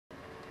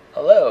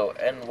Hello,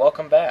 and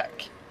welcome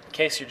back. In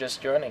case you're just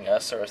joining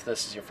us, or if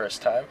this is your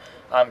first time,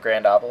 I'm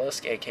Grand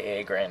Obelisk,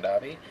 aka Grand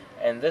Obby,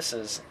 and this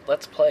is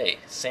Let's Play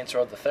Saints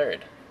Row the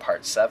Third,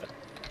 Part 7.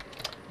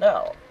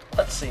 Now,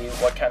 let's see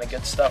what kind of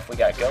good stuff we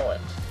got going.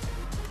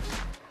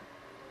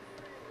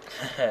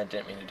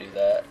 Didn't mean to do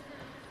that.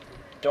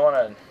 Don't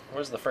wanna...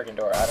 Where's the freaking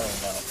door? I don't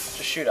even know.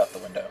 Just shoot out the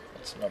window.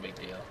 It's no big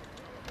deal.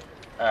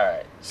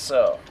 Alright,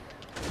 so...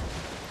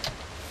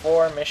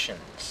 4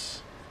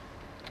 missions.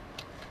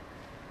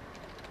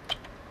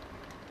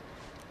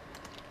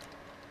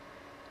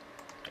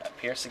 Got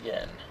Pierce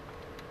again.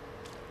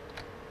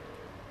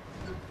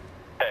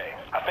 Hey,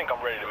 I think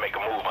I'm ready to make a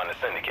move on the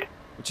syndicate.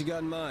 What you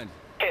got in mind?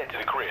 Head to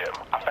the crib.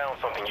 I found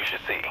something you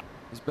should see.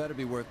 This better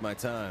be worth my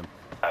time.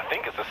 I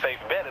think it's a safe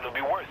bet it'll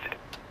be worth it.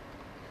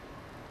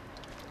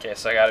 Okay,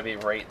 so I gotta be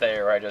right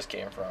there where I just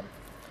came from.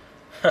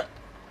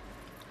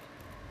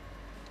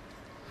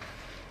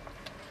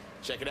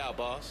 Check it out,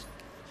 boss.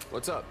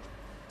 What's up?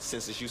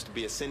 Since this used to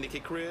be a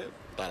syndicate crib,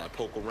 thought I'd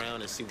poke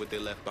around and see what they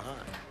left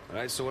behind. All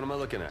right, so what am I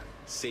looking at?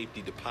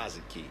 Safety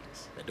deposit keys.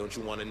 Now, don't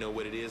you want to know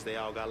what it is they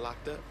all got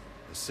locked up?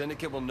 The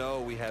syndicate will know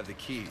we have the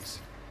keys.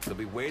 They'll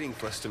be waiting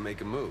for us to make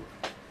a move.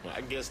 Well,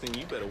 I guess then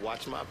you better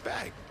watch my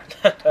back.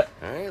 All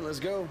right, let's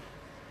go.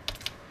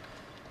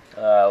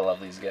 I love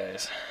these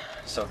guys.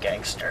 So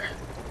gangster.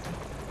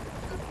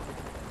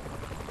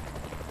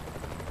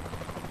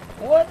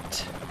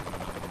 What?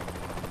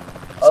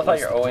 I love how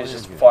you're always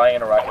just flying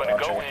in a I'm rocket gonna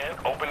go launcher.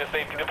 in, open the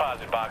safety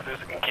deposit boxes,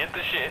 get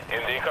the shit,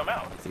 and then come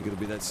out. Think it'll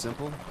be that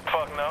simple?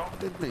 Fuck no.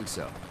 Didn't think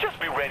so. Just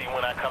be ready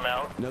when I come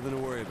out. Nothing to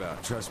worry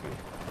about, trust me.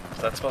 Is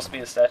that supposed to be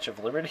the Statue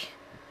of Liberty?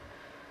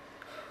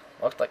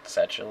 Looked like the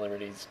Statue of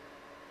Liberty's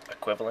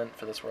equivalent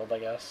for this world, I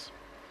guess.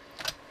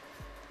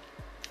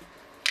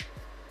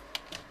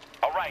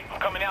 Alright, I'm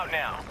coming out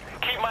now.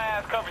 Keep my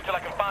ass covered till I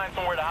can find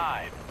somewhere to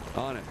hide.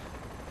 On it.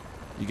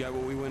 You got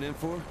what we went in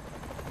for?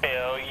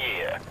 Hell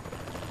yeah.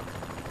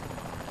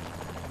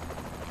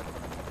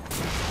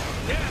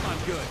 Damn, I'm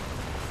good.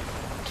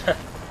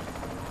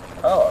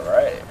 Oh,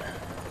 alright.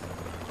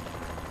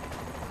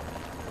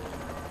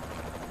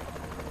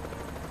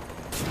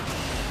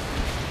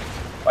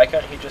 Why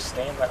couldn't he just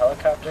stay in the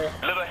helicopter?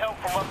 Little help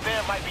from up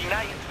there might be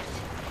nice.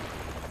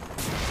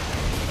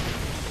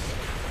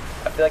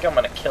 I feel like I'm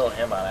gonna kill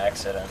him on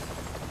accident.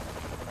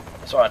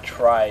 I just wanna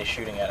try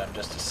shooting at him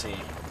just to see.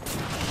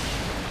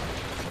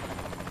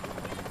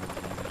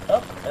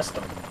 Oh, missed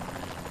him.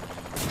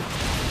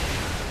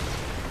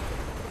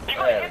 You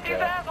gonna There hit we these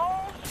go.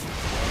 assholes?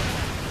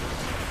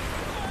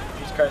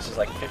 Jesus Christ, there's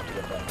like 50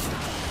 of them.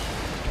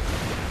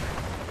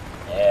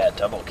 Yeah,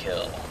 double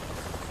kill.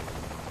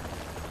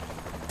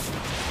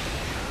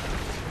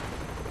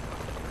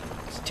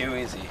 It's too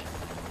easy.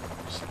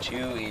 It's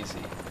too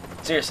easy.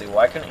 Seriously,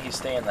 why couldn't he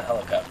stay in the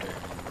helicopter?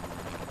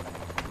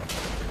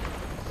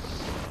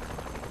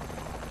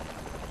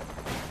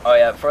 Oh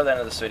yeah, before the end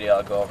of this video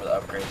I'll go over the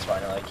upgrades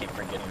finally. I keep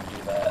forgetting to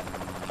do that.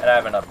 And I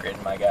haven't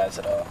upgraded my guys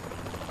at all.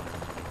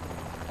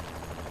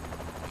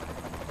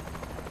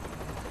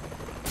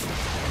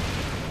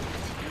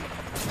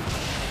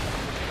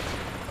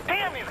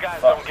 Damn, these guys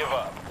Fuck. don't give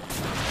up.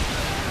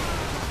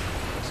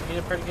 So you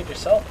did pretty good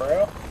yourself,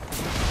 bro.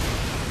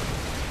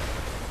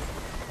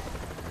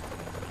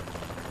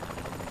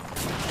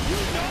 You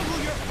know who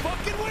you're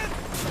fucking with?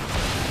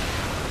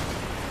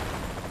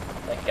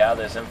 Thank God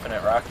there's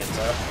infinite rockets,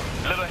 huh?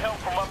 Little help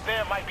from up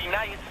there might be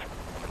nice.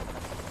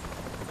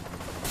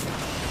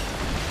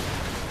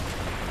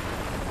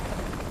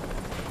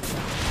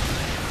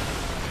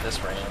 This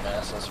random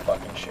asshole's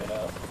fucking shit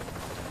up.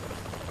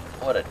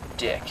 What a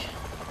dick.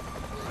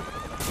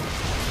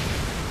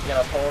 You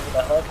gonna pull over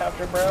the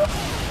helicopter, bro?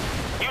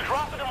 You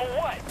dropping them or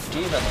what? Do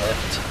you even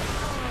lift?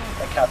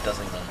 That cop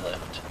doesn't even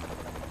lift.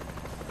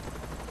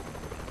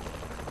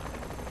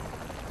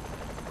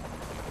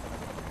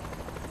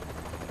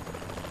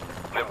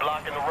 They're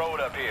blocking the road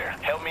up here.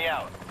 Help me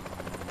out.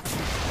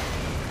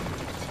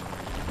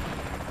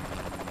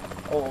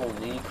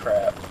 Holy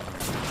crap.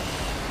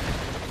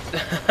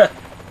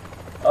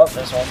 Oh,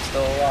 this one's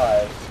still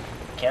alive.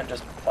 Can't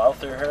just plow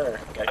through her.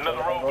 Gotta kill Another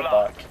the whole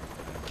roadblock.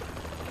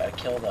 roadblock. Gotta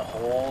kill the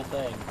whole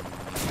thing.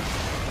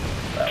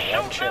 That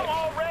one Shoot chick. them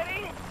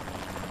already?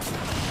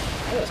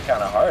 It was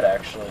kinda hard,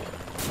 actually.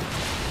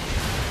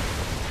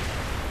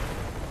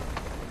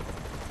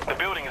 The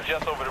building is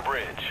just over the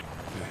bridge.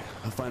 Okay,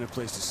 I'll find a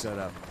place to set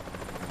up.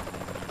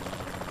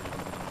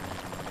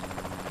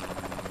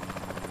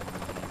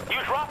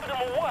 You dropping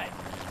them or what?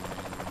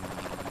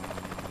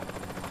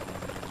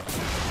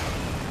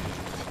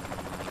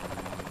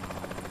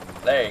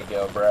 There you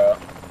go, bro.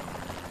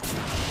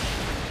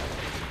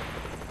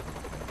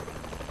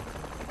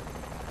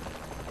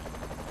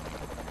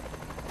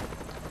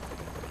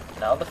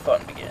 Now the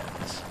fun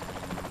begins.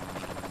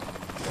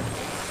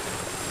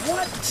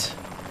 What?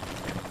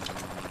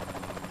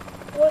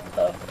 What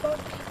the fuck?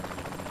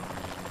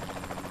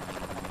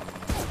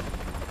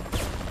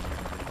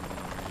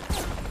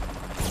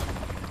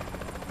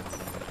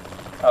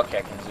 Okay,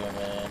 I can zoom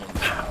in and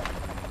pow.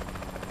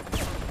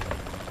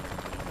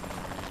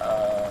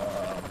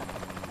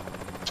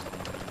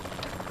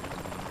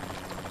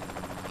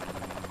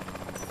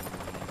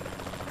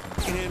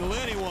 Can handle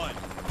anyone.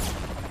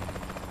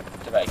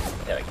 Did I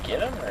get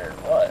him or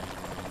what?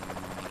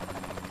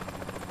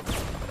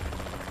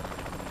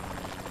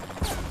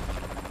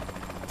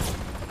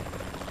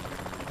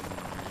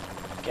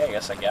 Okay, I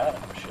guess I got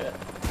him. Shit.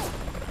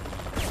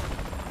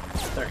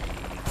 3,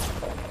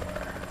 4,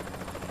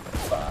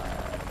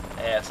 5.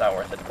 Yeah, it's not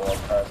worth it to blow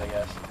up cars, I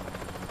guess.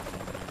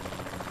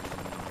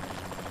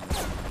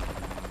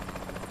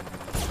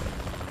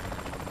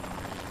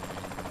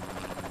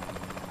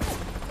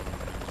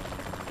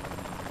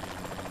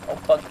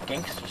 Opa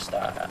gangster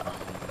style.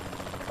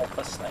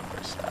 Opa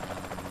sniper style.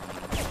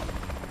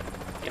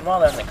 Get them while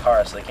they're in the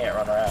car so they can't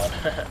run around.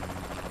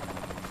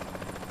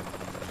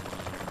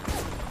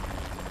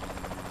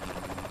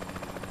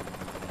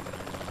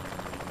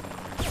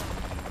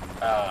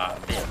 Ah,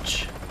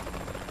 bitch.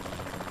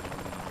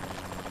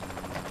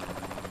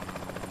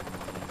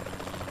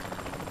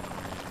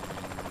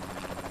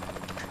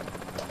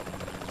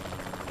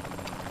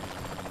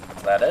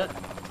 Is that it?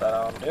 Is that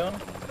all I'm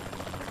doing?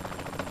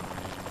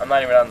 I'm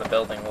not even on the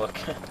building, look.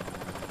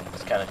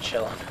 Just kind of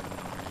chilling.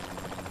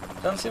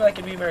 Doesn't seem like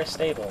it'd be very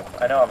stable.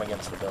 I know I'm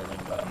against the building,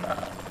 but I'm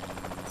not.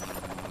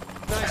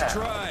 Nice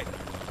try.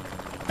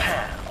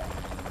 Pow.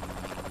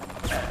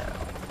 Pow.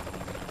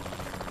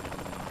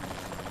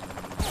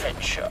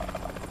 Headshot.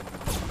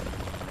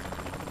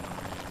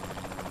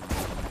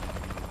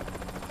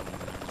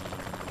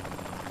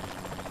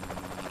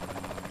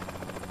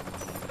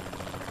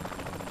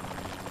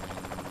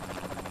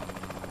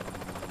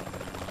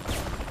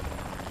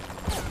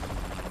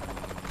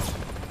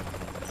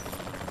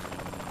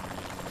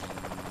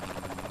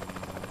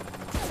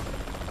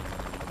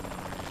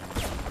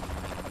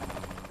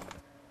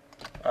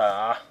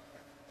 Ah.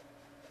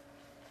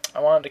 I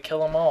wanted to kill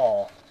them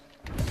all.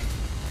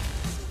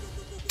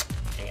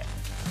 Dang it.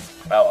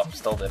 Oh well,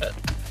 still did it.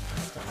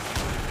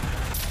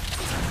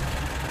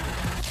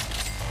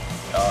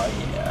 Oh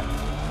yeah.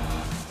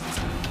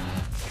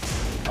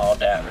 All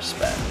that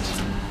respect.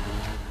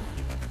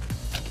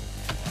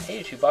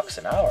 $82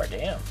 an hour,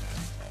 damn.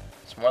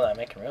 It's more than I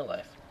make in real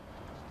life.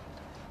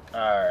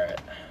 Alright.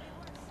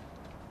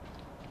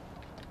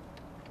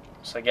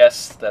 So I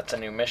guess that's a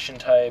new mission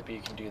type,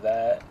 you can do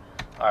that.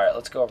 Alright,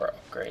 let's go over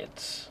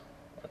upgrades.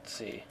 Let's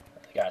see.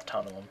 I got a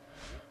ton of them.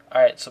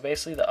 Alright, so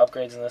basically the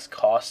upgrades in this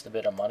cost a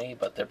bit of money,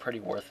 but they're pretty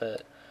worth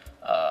it.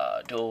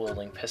 Dual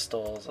wielding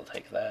pistols, I'll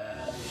take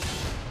that.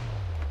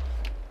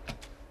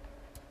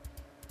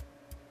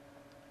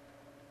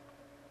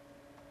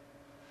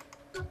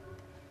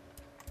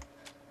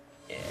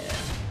 Yeah.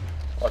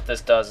 What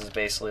this does is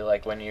basically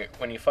like when you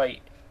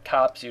fight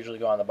cops, usually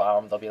go on the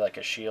bottom, there'll be like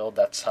a shield.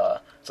 That's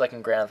it's like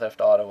in Grand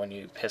Theft Auto when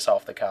you piss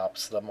off the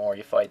cops, the more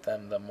you fight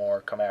them, the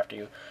more come after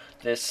you.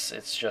 This,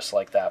 it's just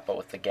like that, but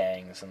with the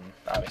gangs, and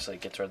obviously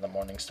it gets rid of the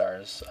Morning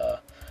Stars.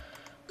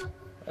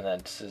 And then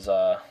this is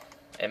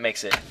it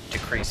makes it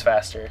decrease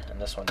faster, and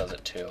this one does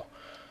it too.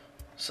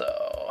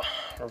 So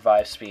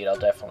revive speed, I'll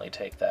definitely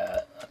take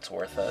that. That's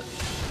worth it.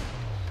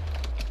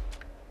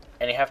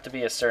 And you have to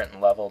be a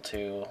certain level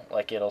too.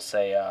 Like it'll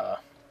say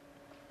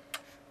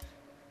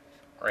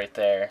right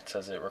there, it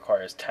says it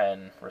requires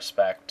 10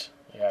 respect.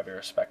 You have your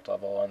respect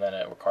level, and then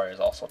it requires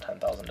also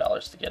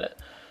 $10,000 to get it.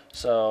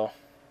 So,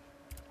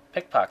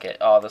 pickpocket.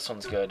 Oh, this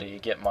one's good. You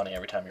get money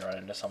every time you run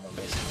into someone,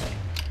 basically.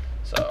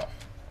 So,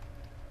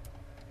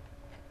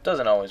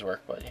 doesn't always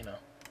work, but you know.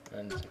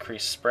 And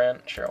increase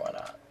sprint, sure, why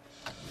not?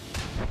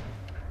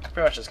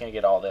 Pretty much just gonna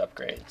get all the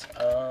upgrades.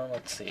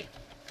 Let's see.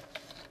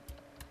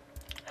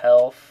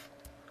 Health,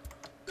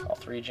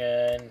 health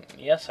regen.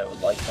 Yes, I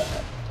would like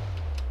that.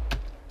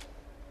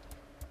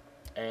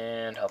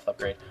 And health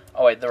upgrade.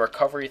 Oh wait, the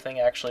recovery thing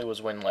actually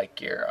was when like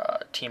your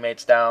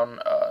teammate's down.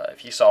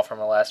 If you saw from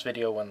the last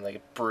video when the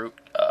brute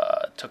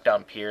took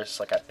down Pierce,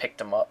 like I picked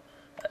him up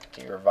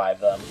to revive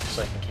them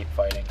so they can keep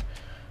fighting.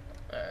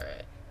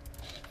 Alright,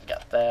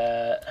 got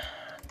that.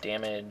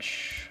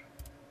 Damage.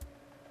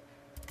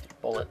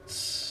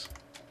 Bullets.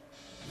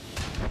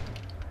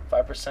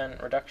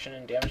 5% reduction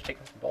in damage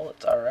taken from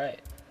bullets.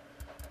 Alright.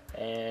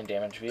 And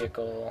damage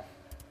vehicle.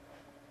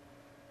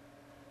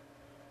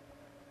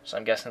 So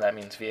I'm guessing that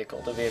means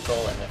vehicle to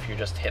vehicle, and if you're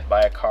just hit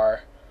by a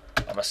car,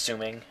 I'm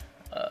assuming.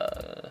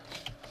 Let's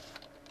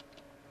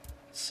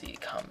see,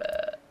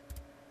 combat.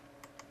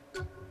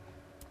 You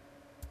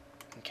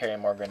can carry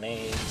more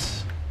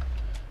grenades.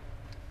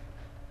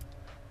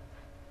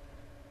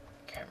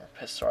 Carry more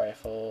pistol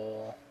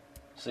rifle.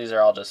 So these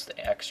are all just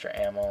extra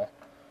ammo.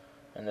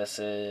 And this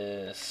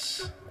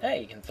is...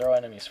 Hey, you can throw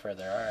enemies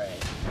further,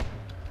 alright.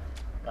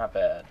 Not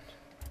bad.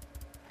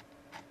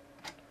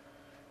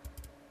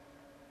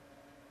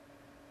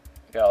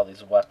 Got all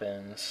these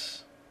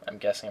weapons. I'm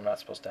guessing I'm not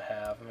supposed to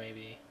have,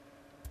 maybe.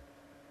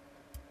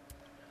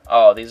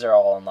 Oh, these are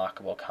all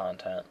unlockable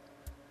content.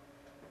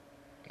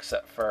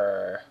 Except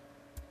for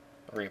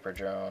Reaper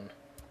Drone.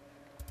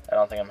 I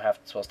don't think I'm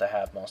supposed to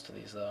have most of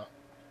these, though.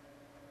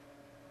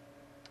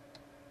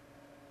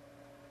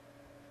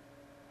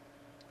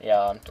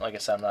 Yeah, like I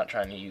said, I'm not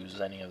trying to use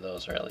any of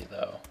those, really,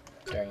 though,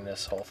 during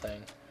this whole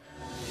thing.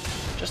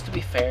 Just to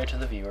be fair to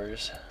the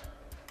viewers.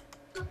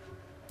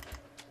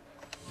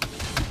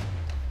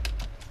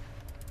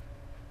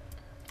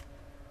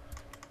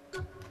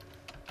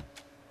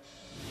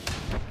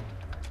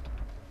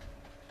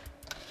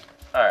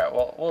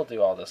 we'll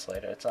do all this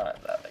later. It's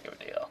not that big of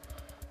a deal.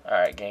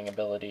 Alright, gang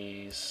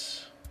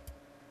abilities.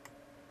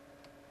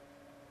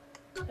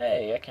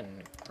 Hey, I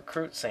can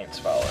recruit Saints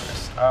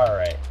followers.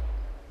 Alright.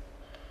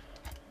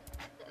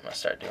 I'm gonna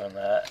start doing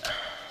that.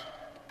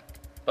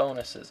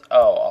 Bonuses.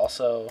 Oh,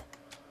 also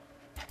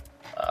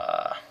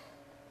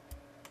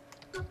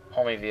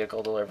homie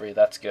vehicle delivery,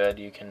 that's good.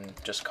 You can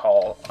just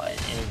call any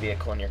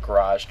vehicle in your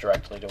garage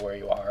directly to where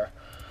you are.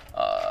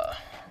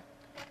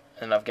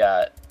 And I've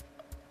got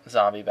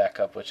zombie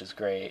backup, which is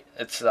great.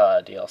 It's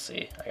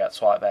DLC. I got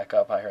SWAT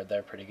backup. I heard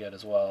they're pretty good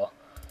as well.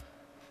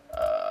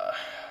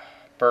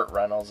 Burt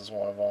Reynolds is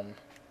one of them.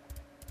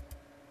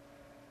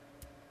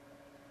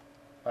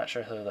 Not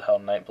sure who the hell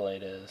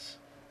Nightblade is.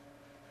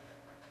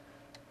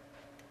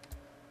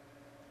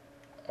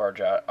 Or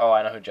Josh. Oh,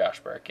 I know who Josh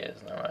Burke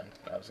is. Never mind.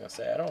 I was gonna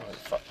say I don't know who the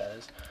fuck that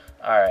is.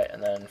 All right,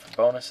 and then for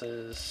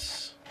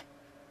bonuses,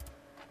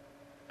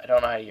 I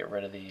don't know how to get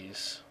rid of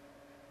these.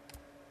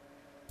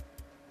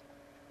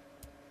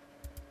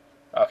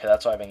 Okay,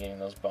 that's why I've been getting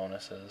those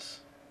bonuses.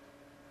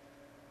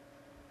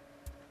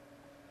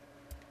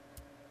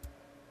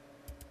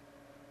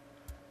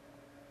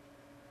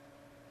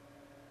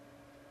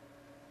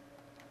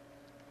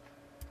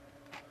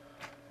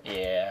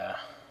 Yeah.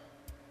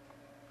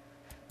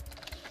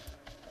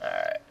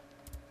 Alright.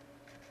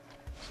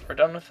 So we're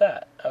done with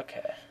that.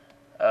 Okay.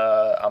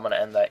 I'm going to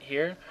end that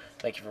here.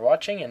 Thank you for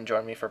watching, and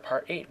join me for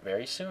part 8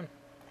 very soon.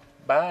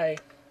 Bye.